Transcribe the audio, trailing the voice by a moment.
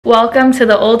Welcome to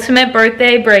the ultimate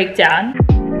birthday breakdown.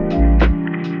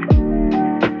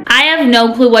 I have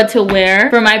no clue what to wear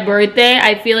for my birthday.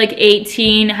 I feel like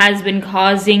 18 has been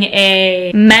causing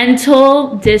a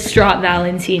mental distraught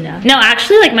Valentina. No,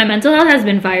 actually, like, my mental health has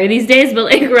been fire these days, but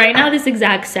like right now, this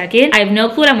exact second, I have no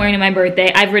clue what I'm wearing to my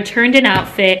birthday. I've returned an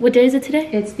outfit. What day is it today?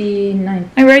 It's the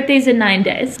 9th. My birthday's in 9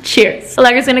 days. Cheers.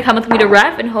 Allegra's gonna come with me to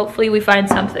ref and hopefully we find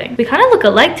something. We kind of look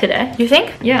alike today. You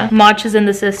think? Yeah. Matcha's in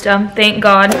the system. Thank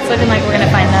God. It's looking like we're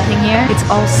gonna find nothing here. It's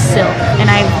all silk. And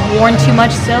I've worn too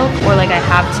much silk, or like I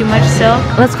have too much silk.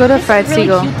 Let's go to Fried This is really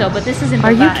Seagull. cute though, but this isn't the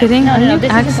Are you vibe. kidding? No, Are no, you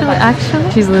this isn't the vibe.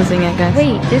 actually? She's losing it, guys.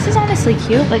 Wait, this is honestly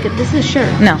cute. Like, this is shirt.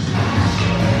 No.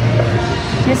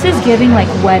 This is giving like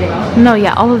wedding. No,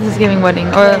 yeah, all of this is giving wedding.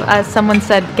 Or as someone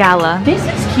said, gala. This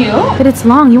is cute. But it's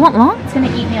long. You want long? It's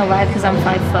gonna eat me alive because I'm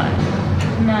 5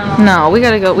 foot. No. No, we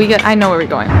gotta go. I know where we're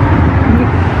going.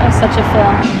 That's such a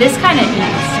film. This kind of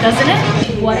eats, doesn't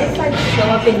it? What if I show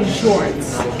up in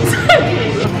shorts?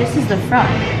 This is the front.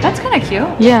 That's kind of cute.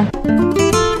 Yeah.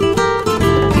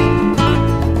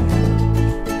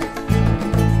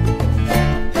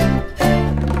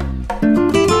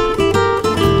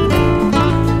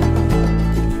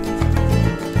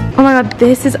 Oh my god,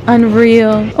 this is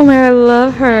unreal. Oh my god, I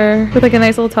love her. With like a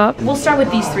nice little top. We'll start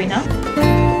with these three now.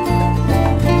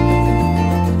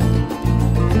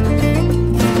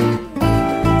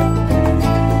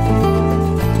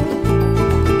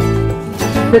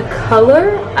 The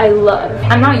color, I love.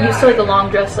 I'm not used to like a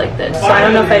long dress like this, so I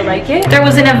don't know if I like it. There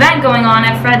was an event going on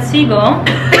at Fred Siegel.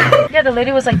 Yeah, the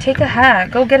lady was like, take a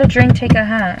hat. Go get a drink, take a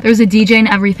hat. There was a DJ and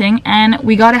everything, and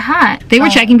we got a hat. They were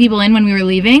checking people in when we were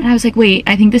leaving, and I was like, wait,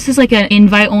 I think this is like an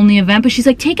invite-only event, but she's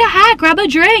like, take a hat, grab a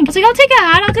drink. I was like, I'll take a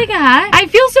hat, I'll take a hat. I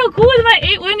feel so cool with my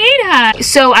 818 hat.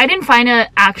 So I didn't find an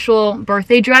actual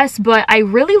birthday dress, but I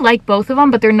really like both of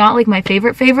them, but they're not like my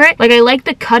favorite. Like, I like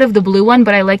the cut of the blue one,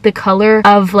 but I like the color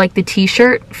of like the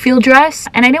t-shirt feel dress.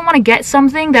 And I didn't want to get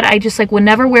something that I just like would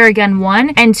never wear again,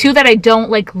 one, and two, that I don't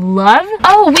like love.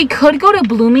 Oh, we could go to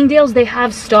Bloomingdale's. They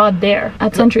have Stod there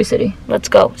at Century City. Let's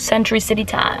go. Century City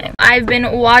time. I've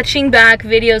been watching back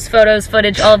videos, photos,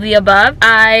 footage, all of the above.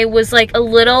 I was like a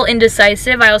little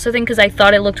indecisive. I also think because I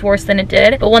thought it looked worse than it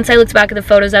did. But once I looked back at the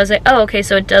photos, I was like, oh, okay,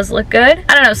 so it does look good.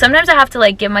 I don't know. Sometimes I have to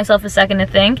like give myself a second to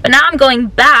think. But now I'm going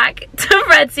back to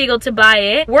Fred Siegel to buy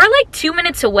it. We're like 2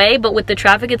 minutes away, but with the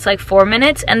traffic, it's like 4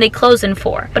 minutes, and they close in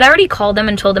 4. But I already called them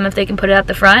and told them if they can put it at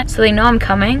the front, so they know I'm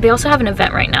coming. They also have an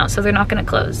event right now, so they're not gonna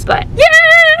close, but yay!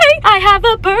 I have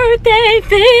a birthday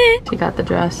fit. She got the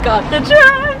dress. Got the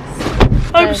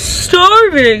dress. I'm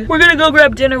starving. We're gonna go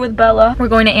grab dinner with Bella. We're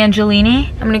going to Angelini.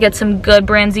 I'm gonna get some good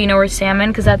branzino or salmon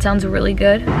because that sounds really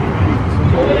good.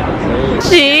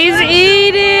 She's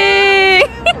eating.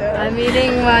 I'm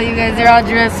eating while you guys are all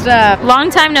dressed up. Long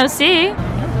time no see.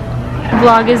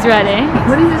 Vlog is ready.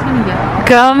 What are you guys gonna get?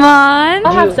 Come on.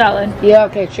 I'll have salad. Yeah,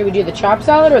 okay. Should we do the chopped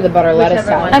salad or the butter lettuce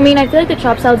salad? I mean, I feel like the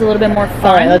chopped salad's a little bit more fun.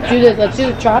 All right, let's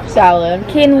do the chopped salad.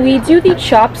 Can we do the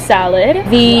chopped salad,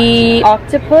 the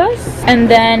octopus, and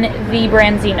then the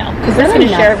branzino? Because we're just gonna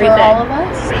share everything. For all of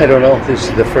us? I don't know if this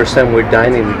is the first time we're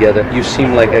dining together. You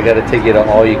seem like I gotta take you to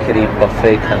all-you-can-eat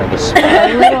buffet kind of a spot.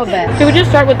 A little bit. Should we just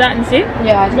start with that and see?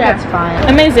 Yeah, I think that's fine.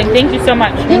 Amazing. Thank you so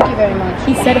much. Thank you very much.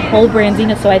 He said whole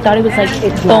branzino, so I thought it was like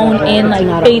It's not bone a whole- in, it's like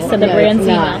not a base whole- of the yeah, it's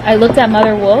branzino. not. I looked at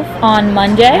Mother Wolf on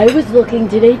Monday. I was looking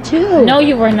today too. No,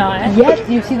 you were not. Yes,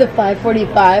 do you see the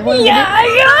 5:45 one? Yeah.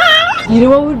 You know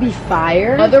what would be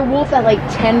fire? Mother Wolf at like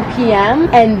 10 p.m.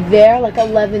 and they're like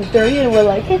 11:30 and we're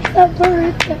like, it's a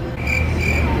birthday.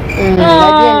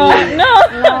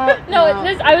 No,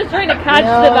 this, I was trying to catch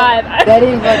the vibe. I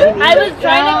was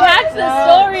trying to catch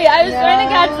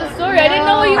the story. I didn't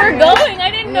know where you were going. I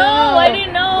didn't know.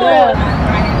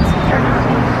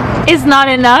 It's not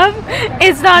enough?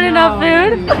 It's not enough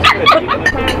food?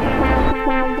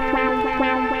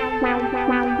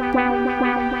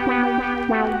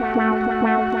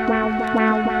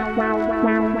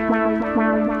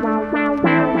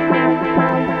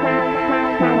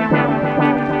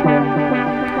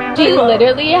 She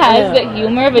literally has the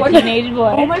humor of a teenage boy.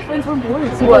 All my friends were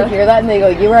boys. People hear that and they go,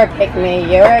 you were a pick-me,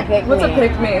 you were a pick-me. What's a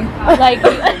pick me? Like,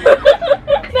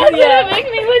 that's what a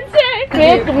pick-me would say.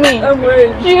 Pick me. I'm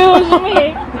weird. Choose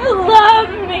me. Love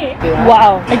me.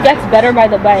 Wow, it gets better by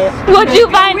the bite. What'd you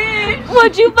find?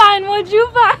 What'd you find?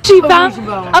 She found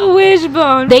a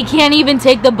wishbone. They can't even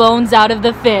take the bones out of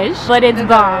the fish, but it's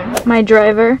bomb. My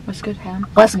driver. What's good, fam?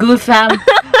 What's good, fam?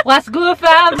 What's good,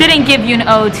 fam? Didn't give you an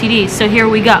OOTD, so here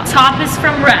we go. Top is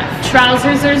from Ref.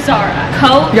 Trousers are Zara.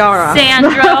 Coat, Yara.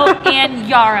 Sandro, and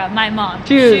Yara, my mom.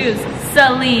 Shoes.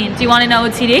 Celine. Do you want to know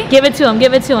OTD? Give it to him.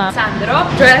 Give it to him. Sandro,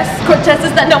 dress,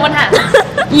 corcheses that no one has.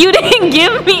 You didn't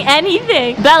give me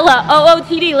anything. Bella,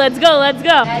 OOTD. Let's go. Let's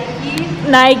go.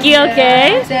 Nike,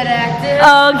 okay. Okay.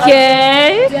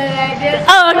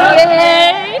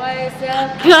 Okay.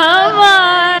 Come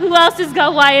on. Who else has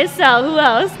got YSL? Who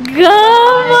else?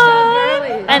 Come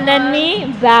on. And then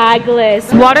me,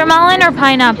 bagless. Watermelon or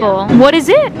pineapple? What is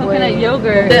it? Coconut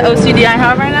yogurt. The OCD I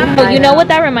have right now. Oh, you know what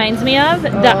that reminds me of?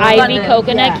 The Ivy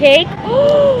coconut cake.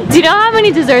 Do you know how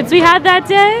many desserts we had that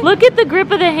day? Look at the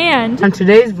grip of the hand. On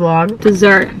today's vlog,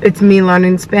 Dessert. it's me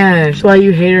learning Spanish. Why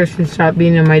you haters can stop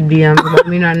being in my DMs about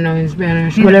me not knowing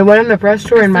Spanish. When I went in the press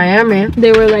tour in Miami,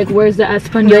 They were like, where's the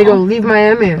Espanol? they go, leave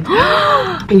Miami.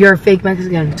 You're a fake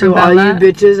Mexican. To all you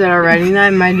bitches that are writing that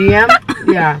in my DM,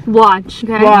 yeah. Watch.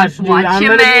 Okay? Watch, dude. Watch I'm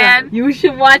your gonna man. You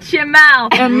should watch your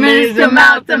mouth. Minister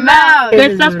mouth to mouth. ¿Qué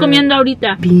estás comiendo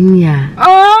ahorita? Piña.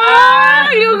 Oh,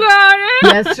 you got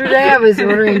it. Yesterday I was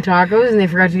ordering tacos and they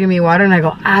forgot to give me water and I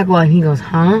go, agua. And he goes,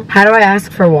 huh? How do I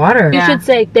ask for water? You should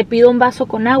say, te pido un vaso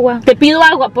con agua. Te pido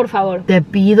agua, por favor. Te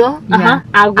pido, Ajá.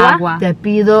 Agua. te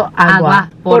pido agua.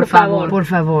 Por favor. Por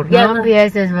favor. Yeah. No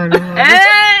empieces, boludo.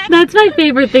 That's my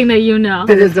favorite thing that you know.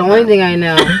 Because it's the only thing I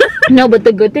know. No, but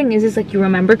the good thing is like you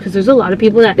remember, because there's a lot of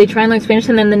people that they try and learn Spanish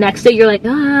and then the next day you're like,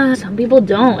 some people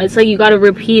don't. It's like you gotta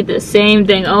repeat the same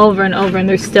thing over and over and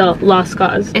they're still lost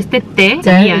cause. Este té,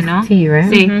 That yeah, is no? tea, right?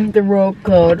 Sí. The roll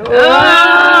code.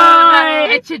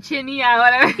 Chichinia,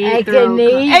 whatever.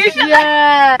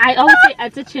 Echinacea. I always say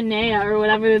etzachinea or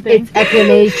whatever the thing. It's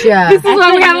echinacea. This is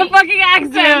why we have a fucking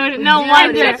accent. No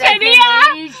wonder.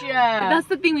 Chichinia. That's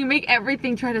the thing. We make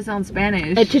everything try to sound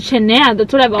Spanish. Etzachinea,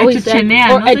 that's what I've always said. Etzachinea,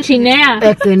 Or no, echinea.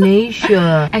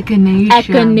 Echinacea.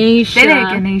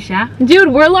 Echinacea. Dude,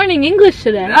 we're learning English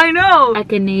today. I know.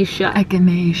 Echinacea.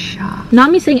 Echinacea.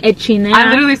 Not me saying echinea. I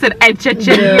literally said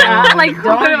echinacea. No, Like,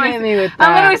 don't what am I hit me with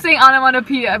I'm literally that. saying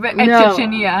onomatopoeia, but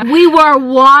echinacea. We were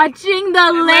watching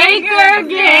the Laker Laker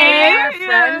game. Our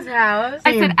friend's house.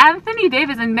 I said Anthony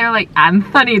Davis, and they're like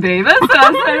Anthony Davis. So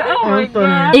I was like, oh my Anthony.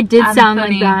 god. It did sound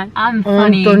like that.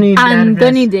 Anthony.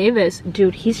 Anthony Davis.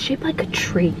 Dude, he's shaped like a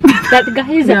tree. That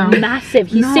guy is massive.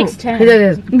 He's He 6'10".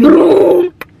 does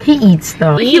this. He eats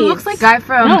though. He looks like guy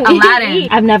from No, Aladdin.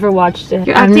 I've never watched it.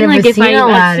 You're I've acting never like if seen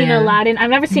I've seen Aladdin. Aladdin. I've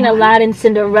never seen Aladdin,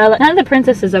 Cinderella. None of the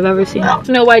princesses I've ever seen.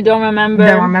 Snow White, don't remember.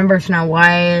 Don't remember Snow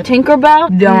White.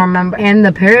 Tinkerbell? Don't remember. And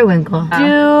the Periwinkle. Dude,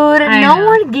 no know.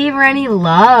 one gave her any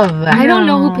love. I don't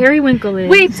know who Periwinkle is.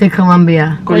 Wait. Say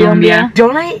Colombia. Colombia.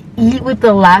 Don't I eat with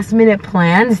the last minute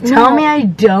plans? Tell No. me I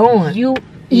don't. You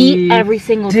eat every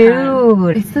single time.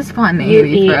 Dude, It's the spontaneity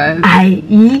You for eat. us. I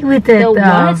eat with it The though.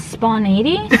 what? Spawn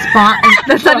 80?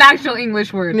 That's an actual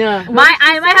English word. No.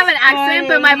 I might have an accent,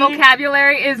 but my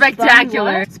vocabulary is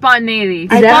spectacular. Spontaneity.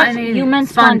 I thought Spontaneity. you meant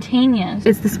spontaneous.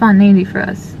 It's the spontaneity for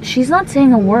us. She's not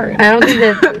saying a word. I don't think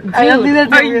that. I don't think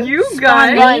that's. Are you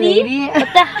guys? Spontaneity? What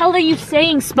the hell are you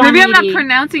saying, Spawn Maybe I'm not 80?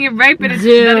 pronouncing it right, but it's,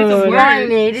 Dude. that is a word.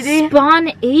 Spontaneity? Spawn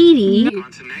 80?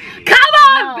 Come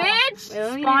on, No.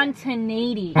 bitch!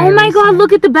 Spontaneity. Oh my god,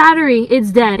 look at the battery. It's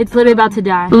dead. It's literally about to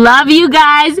die. Love you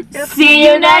guys. See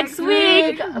you next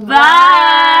week.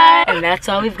 Bye. And that's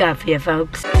all we've got for you,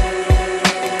 folks.